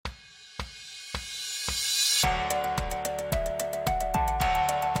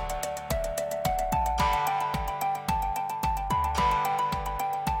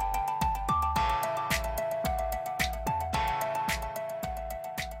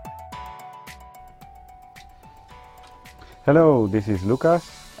Hello, this is Lucas.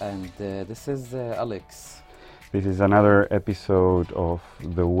 And this is Alex. This is another episode of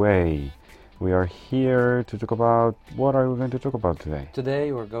The Way. We are here to talk about, what are we going to talk about today?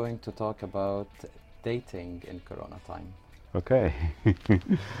 Today we're going to talk about dating in Corona time. Okay,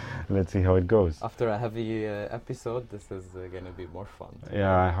 let's see how it goes. After a heavy episode, this is going to be more fun.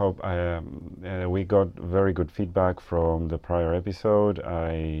 Yeah, I hope we got very good feedback from the prior episode.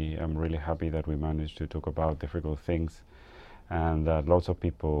 I am really happy that we managed to talk about difficult things and that lots of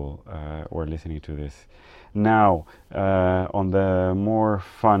people were listening to this. Now, on the more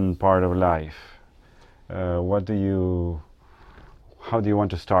fun part of life, how do you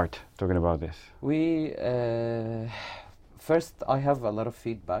want to start talking about this? First, I have a lot of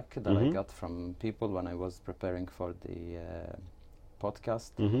feedback that I Mm-hmm. got from people when I was preparing for the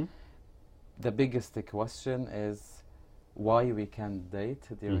podcast. Mm-hmm. The biggest question is why we can't date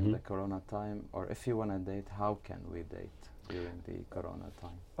during Mm-hmm. the Corona time, or if you want to date, how can we date during the Corona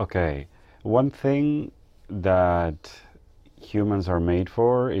time? Okay, one thing that humans are made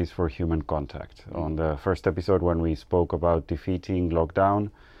for is for human contact. On the first episode, when we spoke about defeating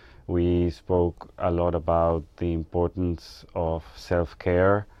lockdown, we spoke a lot about the importance of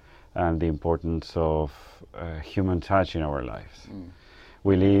self-care and the importance of human touch in our lives.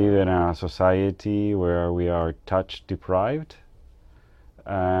 We live in a society where we are touch deprived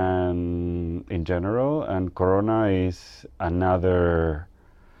and in general, and Corona is another,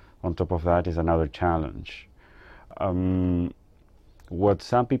 on top of that, is another challenge. What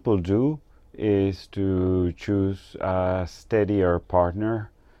some people do is to choose a steadier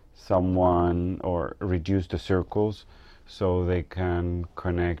partner, someone, or reduce the circles so they can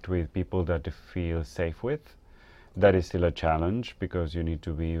connect with people that they feel safe with. That is still a challenge because you need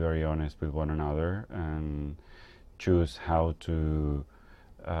to be very honest with one another and choose how to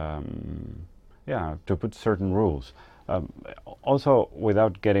to put certain rules. Also,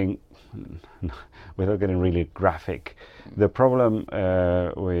 without getting really graphic, the problem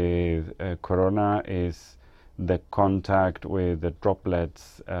with Corona is the contact with the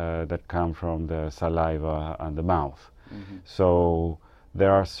droplets that come from the saliva and the mouth. Mm-hmm. So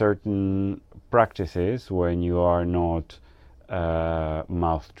there are certain practices when you are not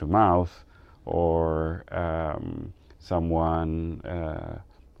mouth to mouth or someone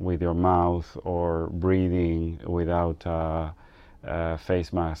with your mouth or breathing without a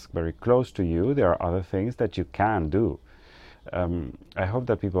face mask very close to you. There are other things that you can do. I hope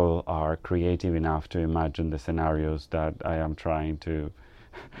that people are creative enough to imagine the scenarios that I am trying to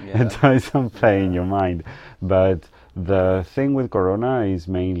try some play in your mind. But the thing with Corona is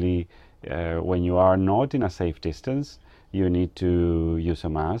mainly when you are not in a safe distance, you need to use a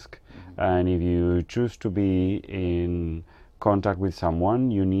mask. Mm-hmm. And if you choose to be in contact with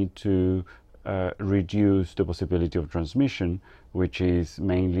someone, you need to reduce the possibility of transmission, which is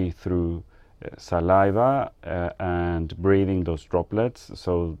mainly through saliva and breathing those droplets,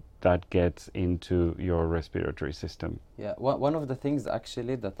 so that gets into your respiratory system. Yeah, one of the things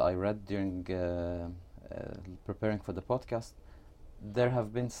actually that I read during preparing for the podcast, there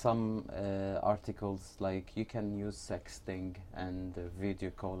have been some articles like you can use sexting and video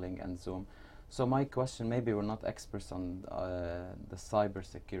calling and Zoom. So my question, maybe we're not experts on the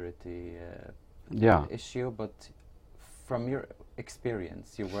cybersecurity issue, but from your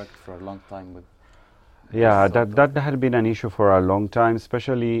experience, you worked for a long time with. Yeah, that had been an issue for a long time.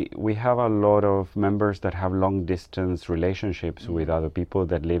 Especially, we have a lot of members that have long distance relationships with other people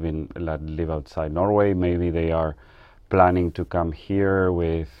that live outside Norway. Maybe they are planning to come here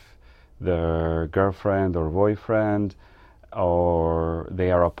with their girlfriend or boyfriend, or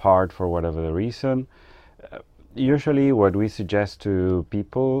they are apart for whatever the reason. Usually what we suggest to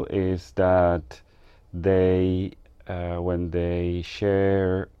people is that they, when they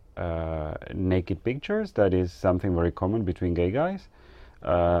share naked pictures, that is something very common between gay guys.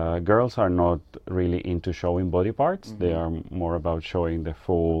 Girls are not really into showing body parts. They are more about showing the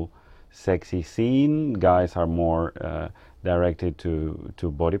full sexy scene. Guys are more directed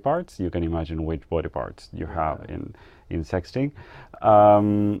to body parts. You can imagine which body parts you have in sexting.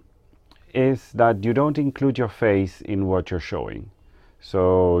 Is that you don't include your face in what you're showing.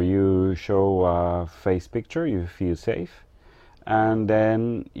 So you show a face picture, you feel safe, and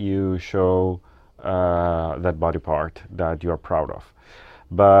then you show that body part that you're proud of.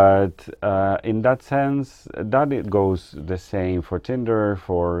 But in that sense, that it goes the same for Tinder,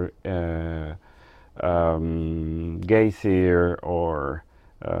 for Gaysir, or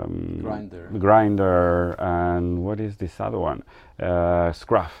Grindr, and what is this other one?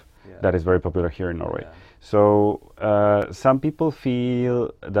 Scruff. Yeah. That is very popular here in Norway. Yeah. So some people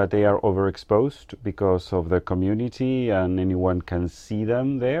feel that they are overexposed because of the community and anyone can see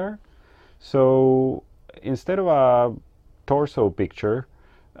them there. So instead of a torso picture,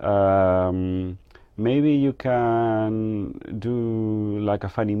 um, maybe you can do like a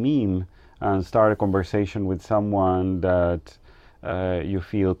funny meme and start a conversation with someone that you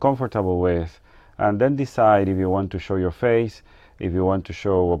feel comfortable with, and then decide if you want to show your face, if you want to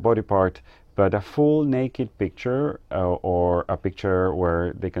show a body part. But a full naked picture or a picture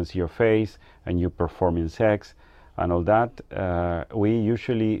where they can see your face and you performing sex and all that, we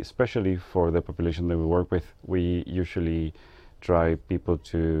usually, especially for the population that we work with, we usually try people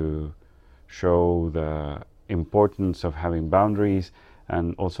to show the importance of having boundaries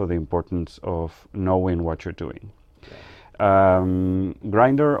and also the importance of knowing what you're doing.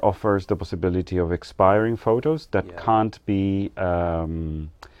 Grindr offers the possibility of expiring photos that can't be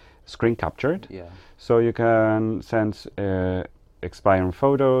screen captured. So you can send expiring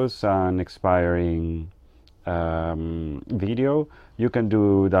photos and expiring video. You can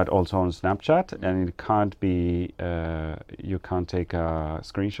do that also on Snapchat, and it can't be, you can't take a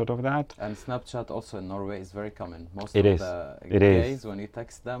screenshot of that. And Snapchat also in Norway is very common. Most It of is. the It gays, is. when you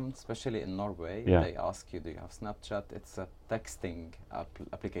text them, especially in Norway, Yeah. they ask you, do you have Snapchat? It's a texting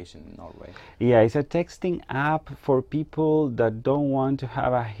application in Norway. Yeah, it's a texting app for people that don't want to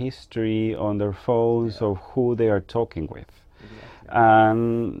have a history on their phones of who they are talking with.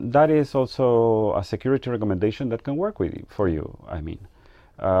 And that is also a security recommendation that can work with you, for you. I mean,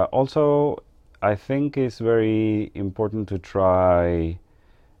 also, I think it's very important to try,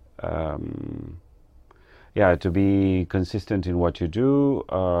 to be consistent in what you do.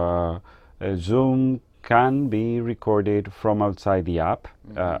 Zoom can be recorded from outside the app.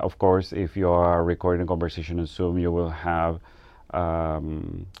 Of course, if you are recording a conversation on Zoom, you will have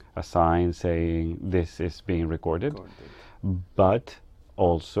a sign saying this is being recorded. But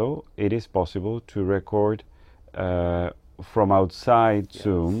also, it is possible to record from outside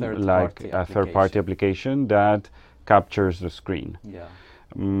Zoom, like a third-party application that captures the screen.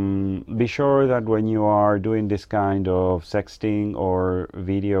 Be sure that when you are doing this kind of sexting or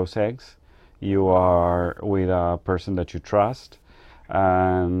video sex, you are with a person that you trust,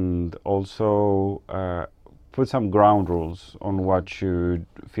 and also put some ground rules on what you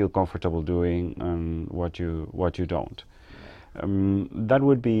feel comfortable doing and what you don't. That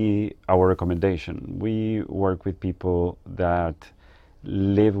would be our recommendation. We work with people that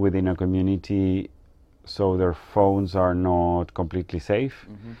live within a community, so their phones are not completely safe.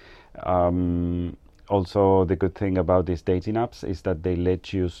 Also, the good thing about these dating apps is that they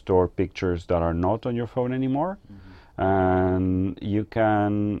let you store pictures that are not on your phone anymore. And you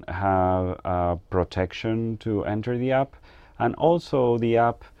can have protection to enter the app. And also the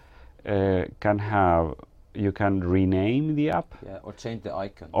app you can rename the app. Or change the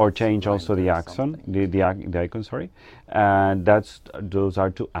icon. Or change also the icon, the icon, sorry. And those are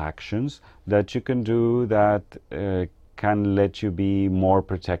two actions that you can do that can let you be more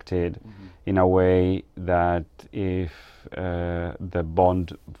protected in a way that if the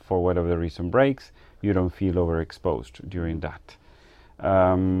bond, for whatever reason, breaks, you don't feel overexposed during that.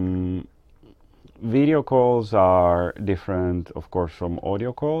 Video calls are different, of course, from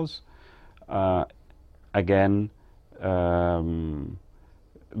audio calls. Again,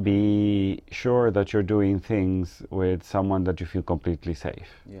 be sure that you're doing things with someone that you feel completely safe.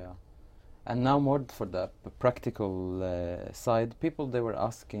 And now more for the practical side, people, they were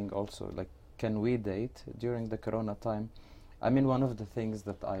asking also, like, can we date during the Corona time? I mean, one of the things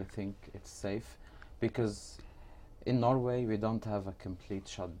that I think it's safe, because in Norway we don't have a complete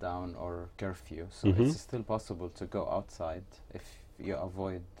shutdown or curfew, so it's still possible to go outside if you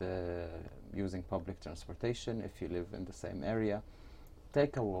avoid using public transportation, if you live in the same area.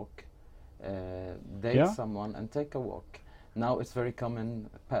 Take a walk, date someone and take a walk. Now it's very common,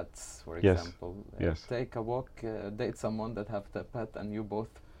 pets, for example. Take a walk, date someone that have the pet, and you both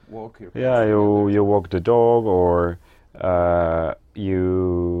walk your pets together. You walk the dog, or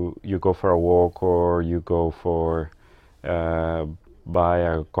you go for a walk, or you go for buy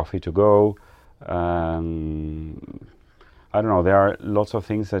a coffee to go. I don't know, there are lots of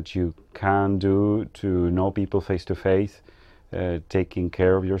things that you can do to know people face to face, taking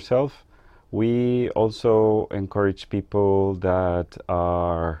care of yourself. We also encourage people that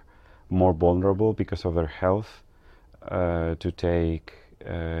are more vulnerable because of their health to take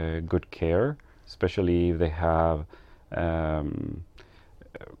good care, especially if they have a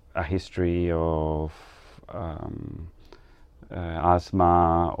history of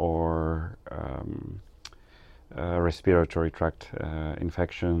asthma or respiratory tract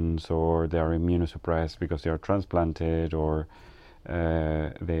infections, or they are immunosuppressed because they are transplanted, or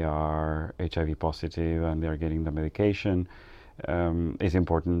they are HIV positive and they are getting the medication. It's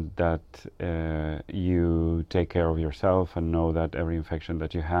important that you take care of yourself and know that every infection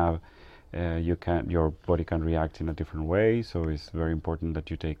that you have, your body can react in a different way. So it's very important that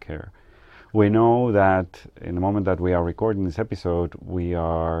you take care. We know that in the moment that we are recording this episode, we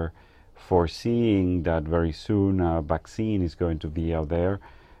are foreseeing that very soon a vaccine is going to be out there.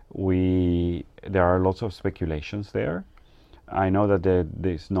 There are lots of speculations there. I know that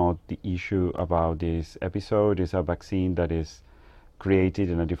there's not the issue about this episode. It's a vaccine that is created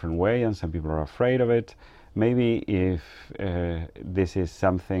in a different way, and some people are afraid of it. Maybe if this is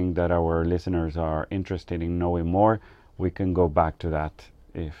something that our listeners are interested in knowing more, we can go back to that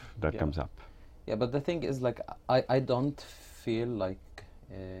if that comes up. Yeah, but the thing is, like, I don't feel like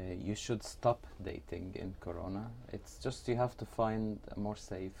you should stop dating in Corona. It's just you have to find more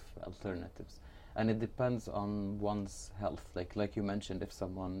safe alternatives, and it depends on one's health. Like you mentioned, if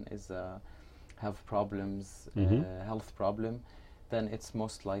someone is have problems, health problem, then it's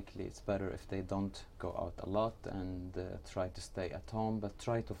most likely it's better if they don't go out a lot and try to stay at home, but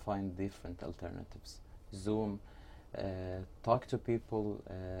try to find different alternatives. Zoom. Talk to people.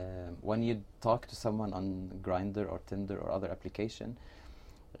 When you talk to someone on Grindr or Tinder or other application,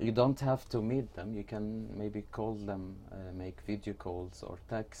 you don't have to meet them. You can maybe call them, make video calls or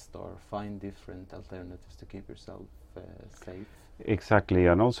text, or find different alternatives to keep yourself safe. Exactly,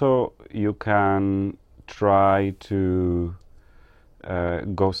 and also you can try to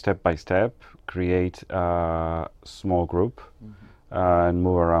go step by step, create a small group, and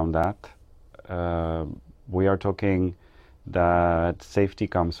move around that. We are talking that safety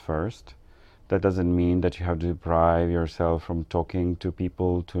comes first. That doesn't mean that you have to deprive yourself from talking to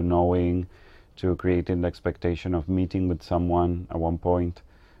people, to knowing, to creating the expectation of meeting with someone at one point.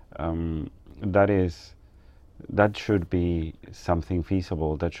 That should be something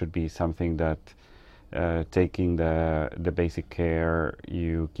feasible. That should be something that taking the basic care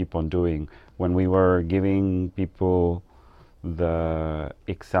you keep on doing. When we were giving people the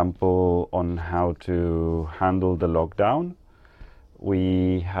example on how to handle the lockdown,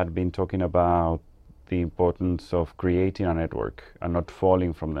 we had been talking about the importance of creating a network and not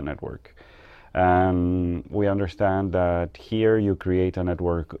falling from the network. And we understand that here you create a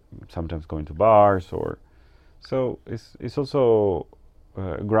network, sometimes going to bars, or so it's also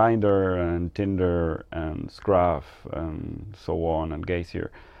Grindr and Tinder and Scruff and so on, and Gazier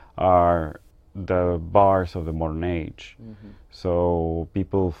are the bars of the modern age. So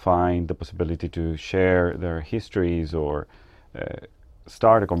people find the possibility to share their histories or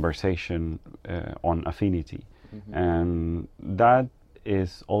start a conversation on affinity. And that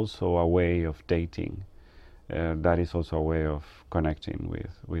is also a way of dating. That is also a way of connecting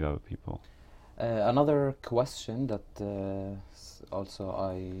with other people. Another question that also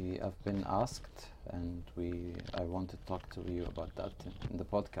I have been asked, and I want to talk to you about that in the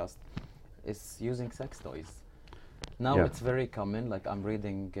podcast, is using sex toys. Now it's very common. Like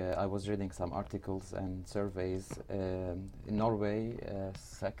I was reading some articles and surveys. In Norway,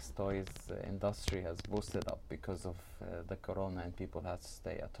 sex toys industry has boosted up because of the corona, and people have to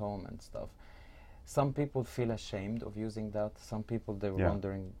stay at home and stuff. Some people feel ashamed of using that. Some people, they were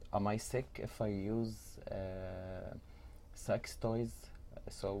wondering, am I sick if I use sex toys?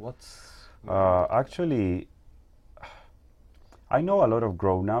 So what's... Actually, I know a lot of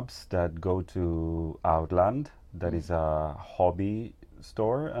grown-ups that go to Outland, that is a hobby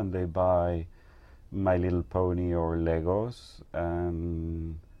store, and they buy My Little Pony or Legos,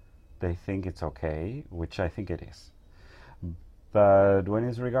 and they think it's okay, which I think it is. But when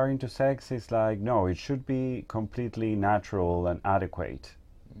it's regarding to sex, it's like, no, it should be completely natural and adequate.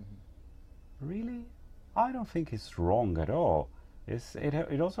 Really? I don't think it's wrong at all.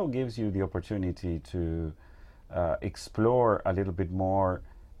 It also gives you the opportunity to explore a little bit more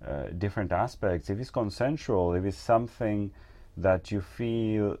different aspects. If it's consensual, if it's something that you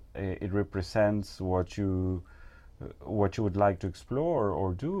feel it represents what you would like to explore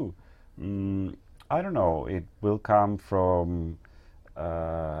or do, I don't know, it will come from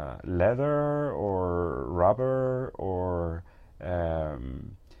leather or rubber or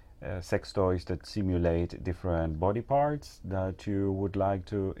sex toys that simulate different body parts that you would like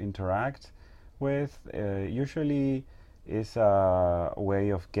to interact with. Usually is a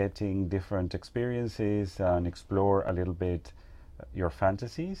way of getting different experiences and explore a little bit your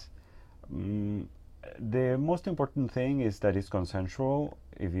fantasies. The most important thing is that it's consensual.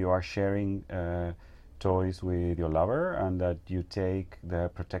 If you are sharing toys with your lover, and that you take the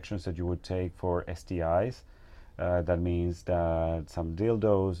protections that you would take for STIs, That means that some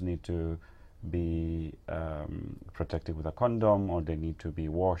dildos need to be protected with a condom, or they need to be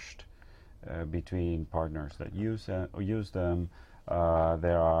washed between partners that use them.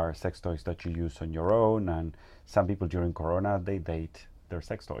 There are sex toys that you use on your own, and some people during Corona they date their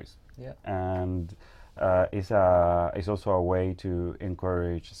sex toys. Yeah. And it's also a way to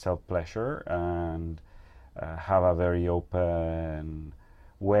encourage self-pleasure and have a very open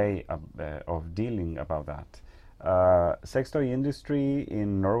way of dealing about that. Sex toy industry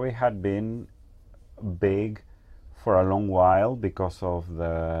in Norway had been big for a long while because of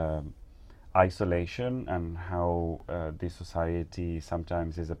the isolation and how this society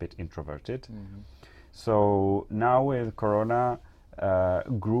sometimes is a bit introverted. So now with Corona,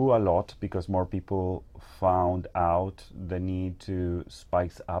 grew a lot because more people found out the need to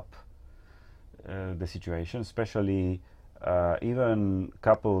spice up the situation, especially even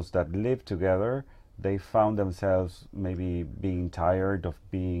couples that live together. They found themselves maybe being tired of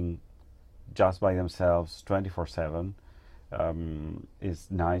being just by themselves 24/7. It's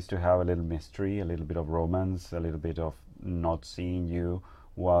nice to have a little mystery, a little bit of romance, a little bit of not seeing you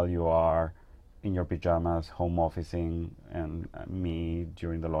while you are in your pajamas, home officing, and me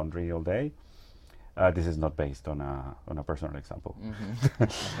during the laundry all day. This is not based on a personal example.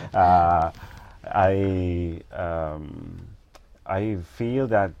 I feel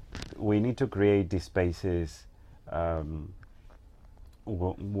that we need to create these spaces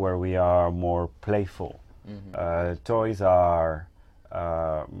where we are more playful. Toys are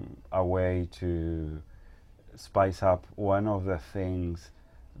a way to spice up one of the things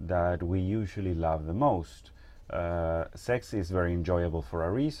that we usually love the most. Sex is very enjoyable for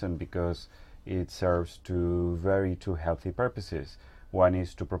a reason, because it serves two healthy purposes. One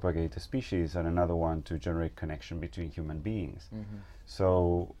is to propagate a species, and another one to generate connection between human beings.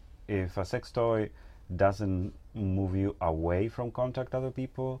 So if a sex toy doesn't move you away from contact other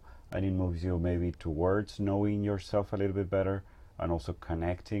people, and it moves you maybe towards knowing yourself a little bit better and also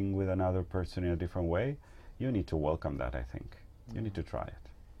connecting with another person in a different way, you need to welcome that, I think. You need to try it.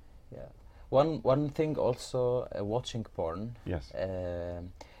 Yeah. One thing also, watching porn. Yes.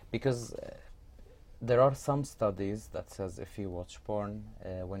 Because there are some studies that says if you watch porn,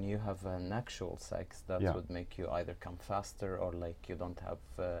 when you have an actual sex, that would make you either come faster, or like you don't have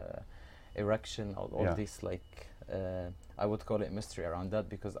erection, all these like I would call it mystery around that,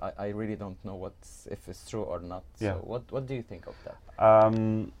 because I really don't know if it's true or not. Yeah. So what do you think of that?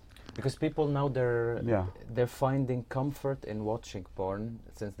 Because people now they're finding comfort in watching porn,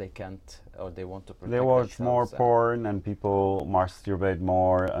 since they can't, or they want to protect They watch more themselves, porn, and people masturbate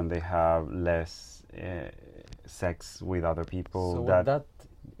more, and they have less sex with other people. So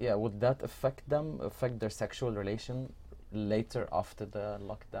would that affect their sexual relation later after the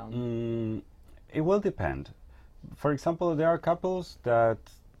lockdown? It will depend. For example, there are couples that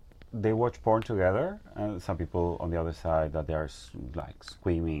they watch porn together, and some people on the other side that they are like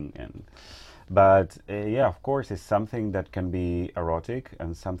screaming, but of course it's something that can be erotic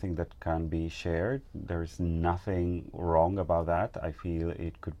and something that can be shared. There's nothing wrong about that. I feel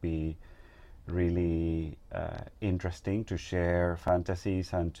it could be really interesting to share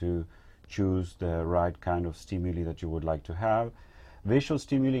fantasies and to choose the right kind of stimuli that you would like to have. Visual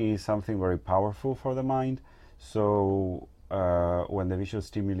stimuli is something very powerful for the mind, so when the visual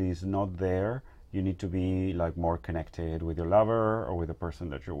stimuli is not there, you need to be like more connected with your lover or with the person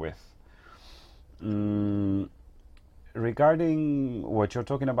that you're with. Regarding what you're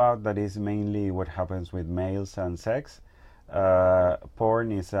talking about, that is mainly what happens with males and sex.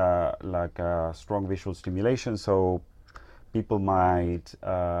 Porn is like a strong visual stimulation, so people might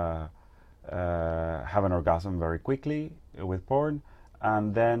have an orgasm very quickly with porn,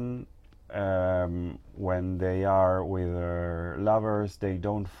 and then when they are with their lovers, they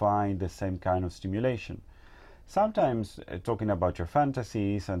don't find the same kind of stimulation. Sometimes talking about your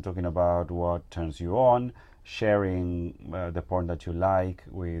fantasies and talking about what turns you on, sharing the porn that you like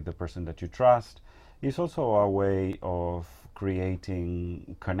with the person that you trust, is also a way of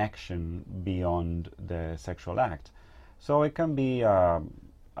creating connection beyond the sexual act. So it can be a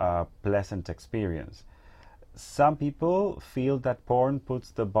pleasant experience. Some people feel that porn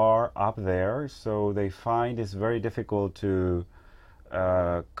puts the bar up there, so they find it's very difficult to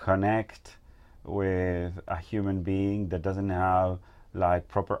connect with a human being that doesn't have like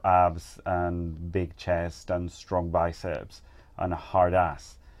proper abs and big chest and strong biceps and a hard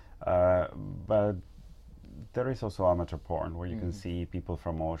ass. But there is also amateur porn where you can see people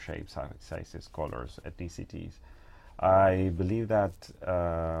from all shapes, sizes, colors, ethnicities. I believe that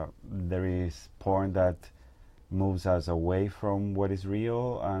there is porn that moves us away from what is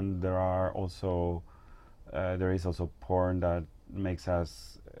real, and there are also there is also porn that makes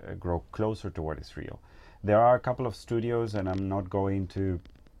us grow closer to what is real. There are a couple of studios, and I'm not going to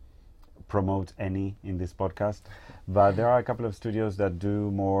promote any in this podcast, but there are a couple of studios that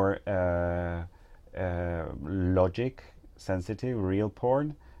do more logic sensitive, real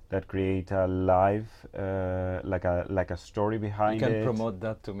porn that create a live, like a story You behind can it. promote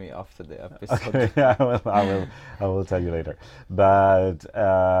that to me after the episode. Okay, I will tell you later. But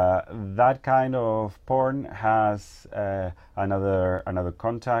that kind of porn has another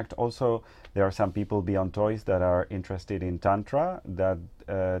contact. Also, there are some people beyond toys that are interested in tantra. That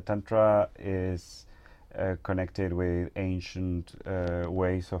tantra is connected with ancient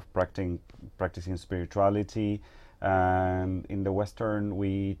ways of practicing spirituality. And in the Western,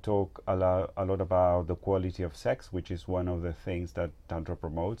 we talk a lot about the quality of sex, which is one of the things that Tantra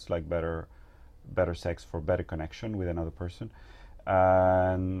promotes, like better sex for better connection with another person.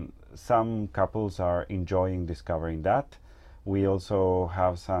 And some couples are enjoying discovering that. We also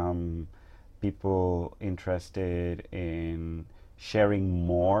have some people interested in sharing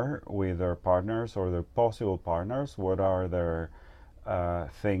more with their partners or their possible partners. What are their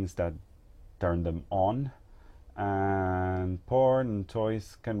things that turn them on? And porn and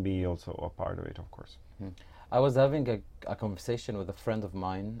toys can be also a part of it, of course. I was having a conversation with a friend of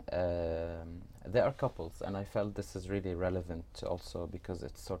mine. They are couples, and I felt this is really relevant also because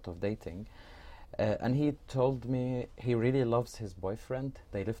it's sort of dating. And he told me he really loves his boyfriend.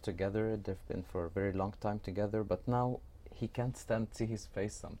 They live together. They've been for a very long time together, but now he can't stand to see his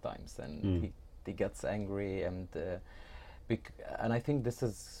face sometimes, and he gets angry and I think this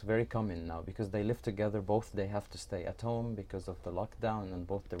is very common now because they live together. Both they have to stay at home because of the lockdown, and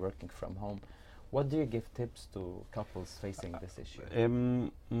both they're working from home. What do you give tips to couples facing this issue?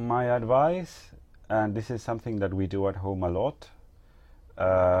 My advice, and this is something that we do at home a lot,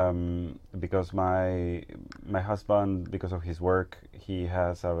 because my husband, because of his work, he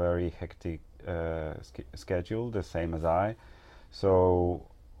has a very hectic schedule, the same as I. So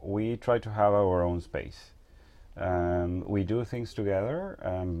we try to have our own space. We do things together.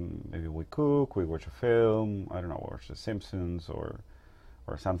 Maybe we cook, we watch a film, I don't know, watch The Simpsons or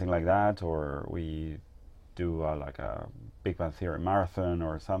something like that, or we do like a Big Bang Theory marathon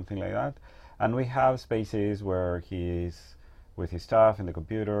or something like that. And we have spaces where he is with his stuff in the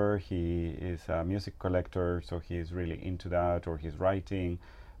computer. He is a music collector, so he is really into that, or he's writing,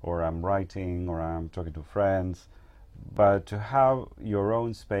 or I'm writing, or I'm talking to friends. But to have your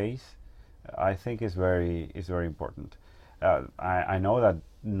own space, I think is very important. I know that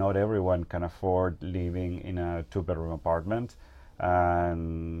not everyone can afford living in a 2-bedroom apartment,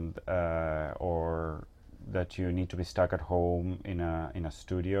 and or that you need to be stuck at home in a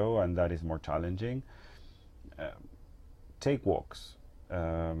studio, and that is more challenging. Take walks,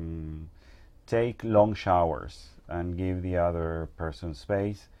 take long showers, and give the other person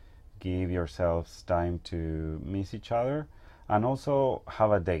space. Give yourselves time to miss each other, and also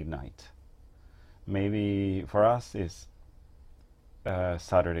have a date night. Maybe for us is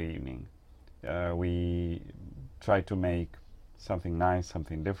Saturday evening. We try to make something nice,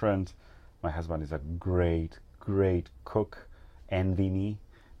 something different. My husband is a great cook. Envy me,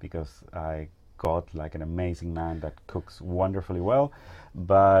 because I got like an amazing man that cooks wonderfully well.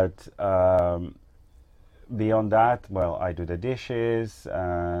 But beyond that, well, I do the dishes,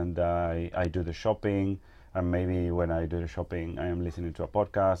 and I do the shopping. And maybe when I do the shopping, I am listening to a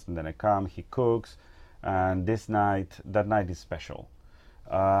podcast, and then I come, he cooks, and that night is special.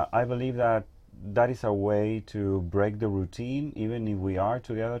 I believe that is a way to break the routine, even if we are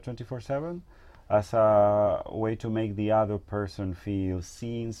together 24/7, as a way to make the other person feel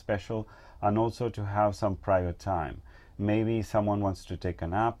seen, special, and also to have some private time. Maybe someone wants to take a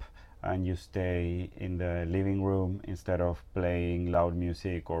nap, and you stay in the living room instead of playing loud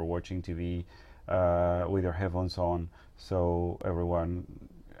music or watching TV with your headphones on, so everyone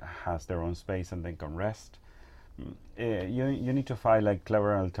has their own space and they can rest. You need to find like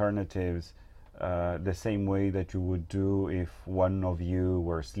clever alternatives, the same way that you would do if one of you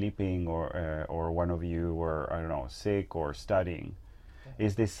were sleeping, or one of you were, I don't know, sick or studying.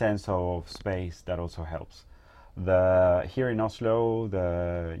 Is this sense of space that also helps. Here in Oslo,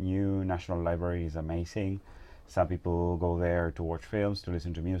 the new National Library is amazing. Some people go there to watch films, to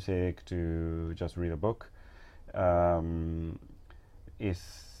listen to music, to just read a book. And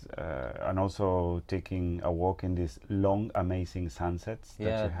also taking a walk in these long, amazing sunsets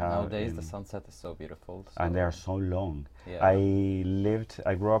that you have. Nowadays the sunset is so beautiful. And they are so long. Yeah.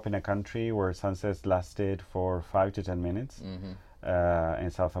 I grew up in a country where sunsets lasted for 5 to 10 minutes. In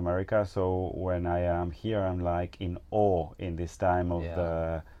South America, so when I am here, I'm like in awe in this time of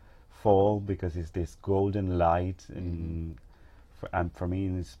the fall because it's this golden light, and for me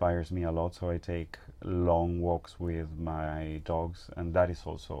it inspires me a lot. So I take long walks with my dogs, and that is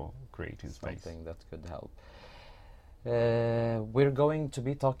also creating space. Something that could help. We're going to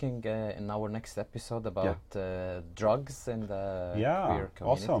be talking in our next episode about drugs in the queer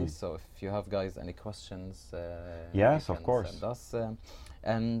community. Awesome. So if you have guys any questions, yes, you of can course. send us.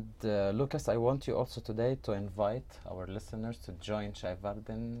 And Lucas, I want you also today to invite our listeners to join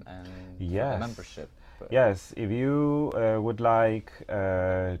Schijfwerden and for the membership. Yes, if you would like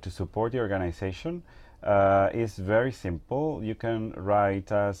to support the organization, it's very simple. You can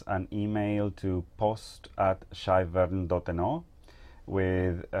write us an email to post@schijfwerden.nl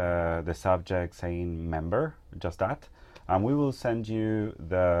with the subject saying member, just that, and we will send you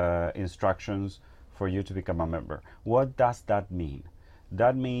the instructions for you to become a member. What does that mean?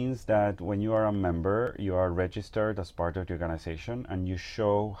 That means that when you are a member, you are registered as part of the organization, and you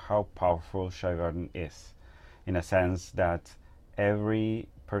show how powerful Schijfwerden is, in a sense that every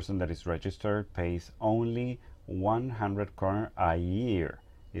person that is registered pays only 100 kroner a year.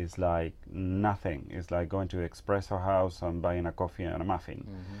 It's like nothing. It's like going to Espresso House and buying a coffee and a muffin.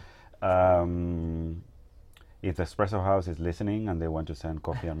 If the Espresso House is listening and they want to send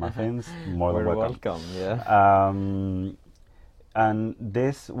coffee and muffins, more than welcome. Yeah. And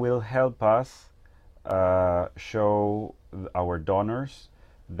this will help us show our donors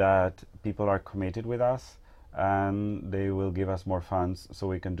that people are committed with us, and they will give us more funds so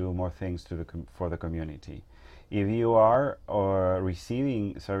we can do more things to for the community. If you are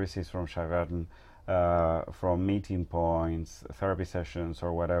receiving services from Schijfwerden, from meeting points, therapy sessions,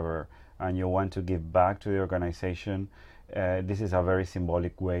 or whatever, and you want to give back to the organization, this is a very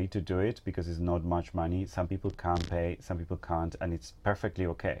symbolic way to do it, because it's not much money. Some people can pay, some people can't, and it's perfectly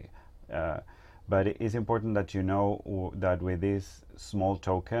okay. But it is important that you know that with this small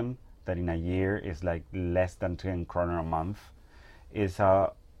token, that in a year is like less than 10 kroner a month, is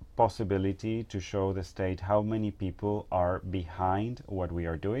a possibility to show the state how many people are behind what we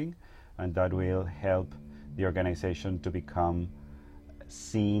are doing, and that will help the organization to become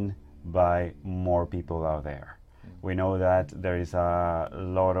seen by more people out there. We know that there is a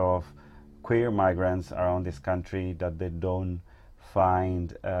lot of queer migrants around this country that they don't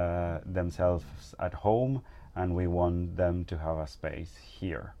find themselves at home, and we want them to have a space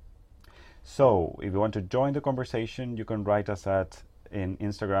here. So if you want to join the conversation, you can write us in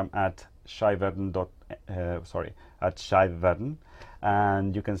Instagram at Schijfwerden at Schijfwerden,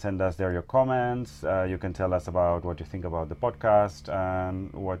 and you can send us there your comments. You can tell us about what you think about the podcast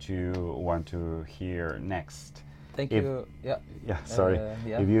and what you want to hear next. Thank you. Sorry.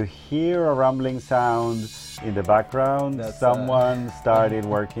 If you hear a rumbling sound in the background, someone started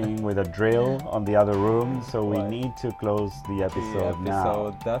working with a drill on the other room, so we need to close the episode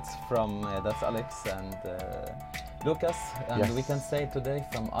now. That's from that's Alex and Lucas, and we can say today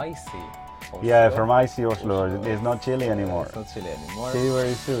from icy Oslo. Yeah, from icy Oslo. It's not chilly anymore. It's not chilly anymore. See you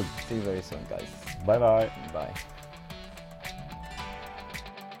very soon. See you very soon, guys. Bye bye. Bye.